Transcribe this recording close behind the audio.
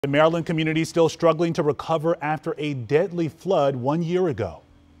The Maryland community still struggling to recover after a deadly flood 1 year ago.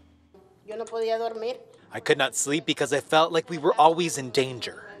 I could not sleep because I felt like we were always in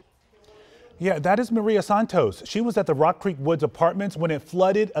danger. Yeah, that is Maria Santos. She was at the Rock Creek Woods Apartments when it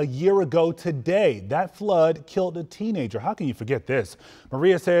flooded a year ago today. That flood killed a teenager. How can you forget this?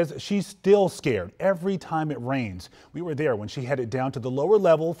 Maria says she's still scared every time it rains. We were there when she headed down to the lower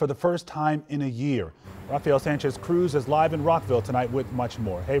level for the first time in a year. Rafael Sanchez Cruz is live in Rockville tonight with much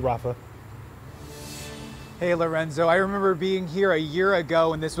more. Hey, Rafa. Hey, Lorenzo. I remember being here a year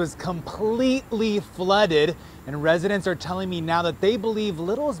ago and this was completely flooded. And residents are telling me now that they believe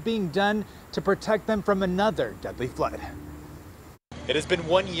little is being done to protect them from another deadly flood. It has been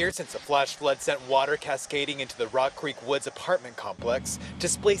 1 year since a flash flood sent water cascading into the Rock Creek Woods apartment complex,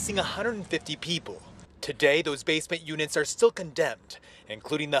 displacing 150 people. Today, those basement units are still condemned,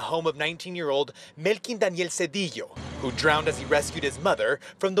 including the home of 19-year-old Melkin Daniel Cedillo, who drowned as he rescued his mother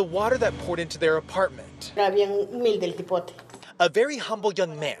from the water that poured into their apartment. A very humble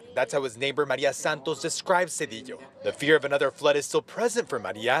young man, that's how his neighbor Maria Santos describes Cedillo. The fear of another flood is still present for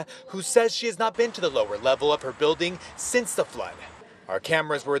Maria, who says she has not been to the lower level of her building since the flood. Our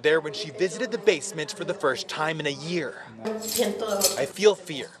cameras were there when she visited the basement for the first time in a year. I feel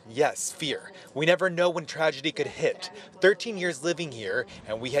fear. Yes, fear. We never know when tragedy could hit. 13 years living here,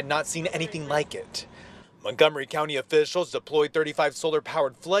 and we had not seen anything like it. Montgomery County officials deployed 35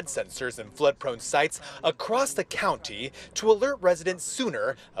 solar-powered flood sensors in flood-prone sites across the county to alert residents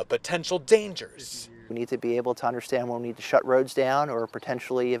sooner of potential dangers. We need to be able to understand when we need to shut roads down or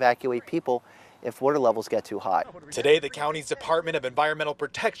potentially evacuate people if water levels get too high. Today, the county's Department of Environmental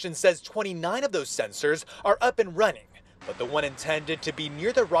Protection says 29 of those sensors are up and running, but the one intended to be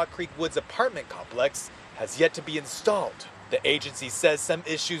near the Rock Creek Woods apartment complex has yet to be installed. The agency says some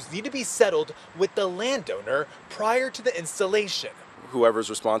issues need to be settled with the landowner prior to the installation. Whoever's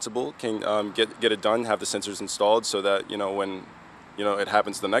responsible can get it done, have the sensors installed so that, when it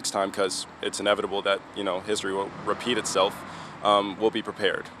happens the next time, because it's inevitable that, history will repeat itself, we'll be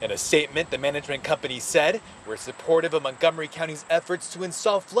prepared. In a statement, the management company said, "We're supportive of Montgomery County's efforts to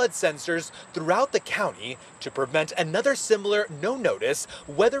install flood sensors throughout the county to prevent another similar no-notice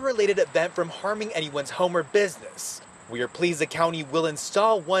weather-related event from harming anyone's home or business. We are pleased the county will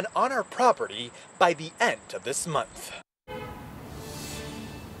install one on our property by the end of this month."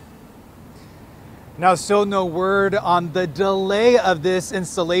 Now, still no word on the delay of this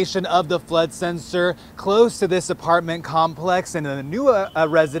installation of the flood sensor close to this apartment complex, and the new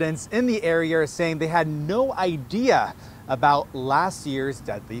residents in the area are saying they had no idea about last year's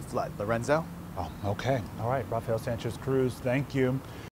deadly flood. Lorenzo? Oh, okay. All right. Rafael Sanchez Cruz, thank you.